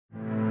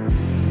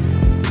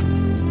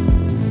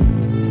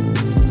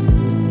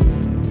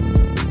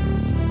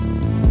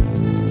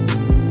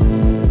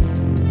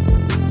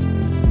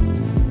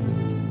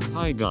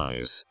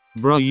Guys,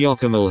 bruh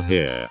Yokamal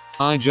here.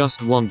 I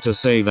just want to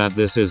say that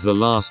this is the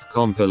last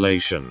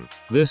compilation.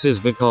 This is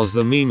because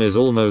the meme is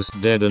almost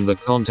dead and the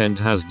content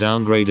has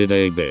downgraded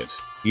a bit.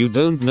 You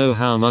don't know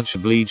how much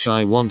bleach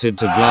I wanted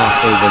to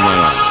blast over my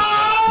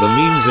eyes. The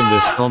memes in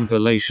this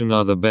compilation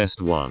are the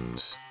best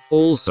ones.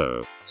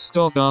 Also,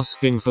 stop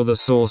asking for the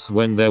source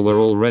when there were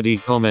already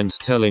comments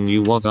telling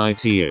you what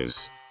IT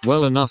is.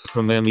 Well, enough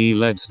from ME,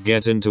 let's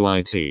get into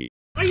IT.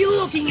 Are you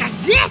looking at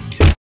this?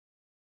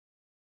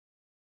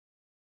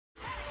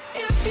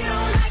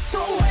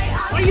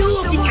 Are you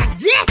looking at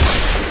this?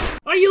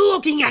 Are you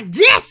looking at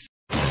this?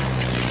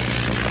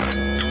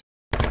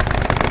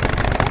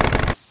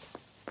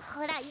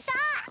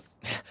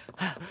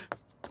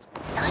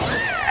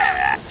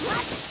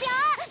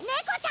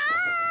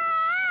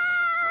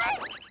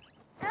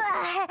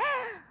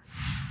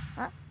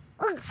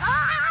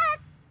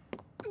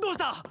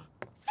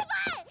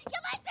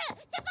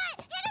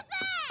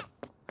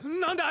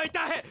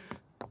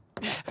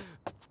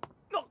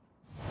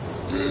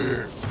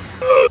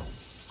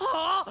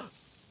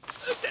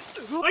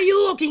 Are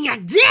you looking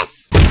at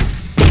this?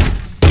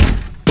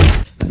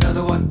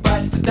 Another one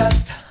bites the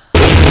dust.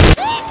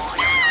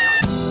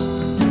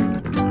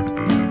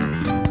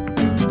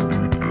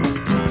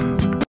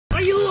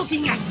 Are you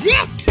looking at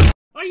this?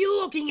 Are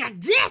you looking at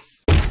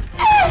this?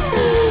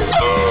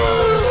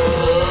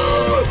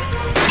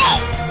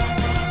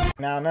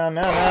 No.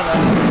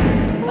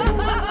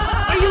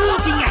 Are you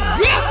looking at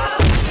this?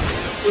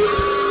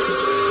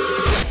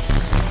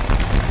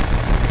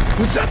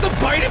 Was that the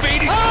bite of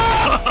 80? No.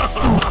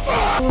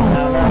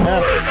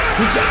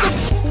 Was that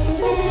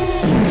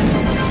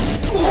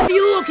Are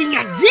you looking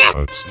at this?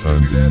 It's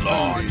time to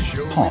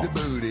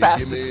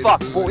Fast as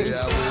fuck, boy.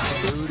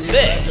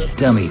 Thick.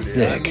 Dummy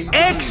thick.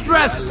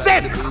 extra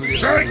thick?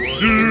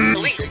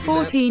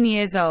 14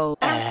 years old.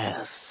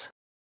 Ass.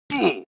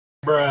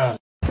 Bruh.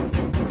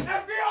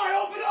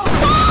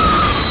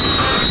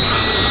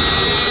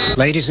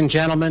 Ladies and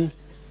gentlemen,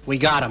 we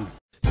got him.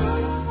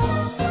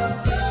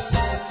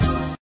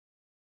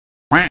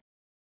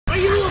 Are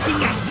you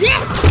looking at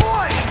this?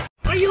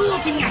 Are you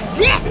looking at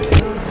this?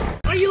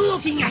 Are you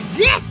looking at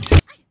this?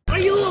 Are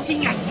you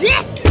looking at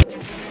this?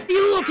 Are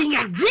you looking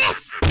at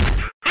this?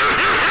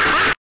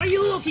 Are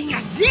you looking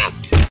at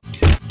this?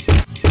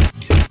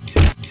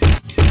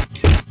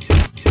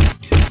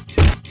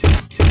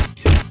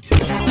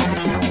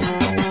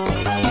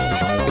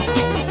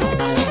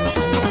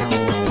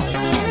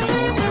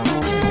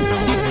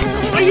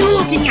 Are you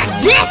looking at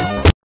this?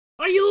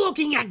 Are you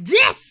looking at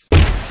this?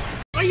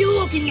 Are you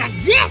looking at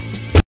this?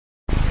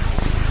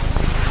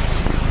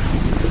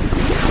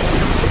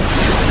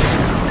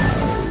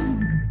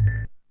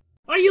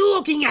 Are you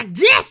looking at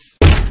this?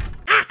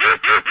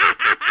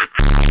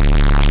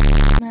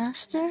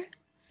 Master?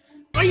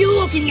 Are you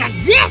looking at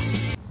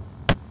this?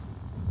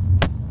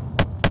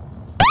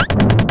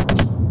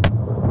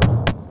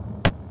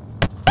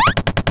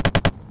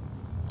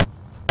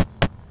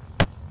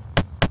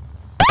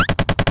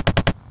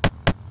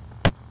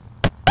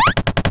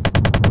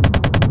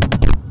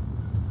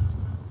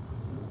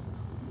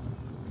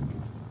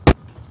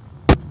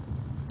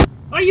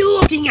 Are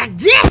you looking at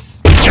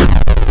this?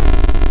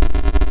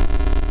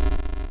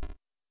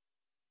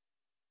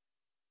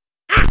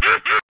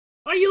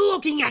 Are you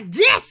looking at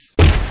this?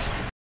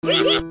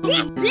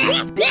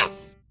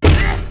 This?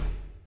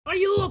 Are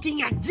you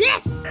looking at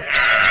this?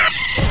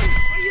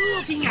 Are you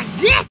looking at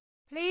this?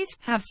 Please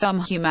have some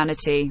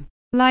humanity.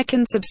 Like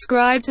and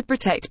subscribe to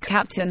protect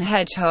Captain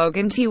Hedgehog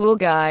and he will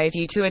guide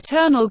you to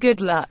eternal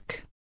good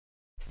luck.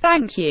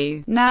 Thank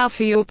you. Now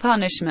for your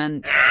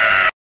punishment.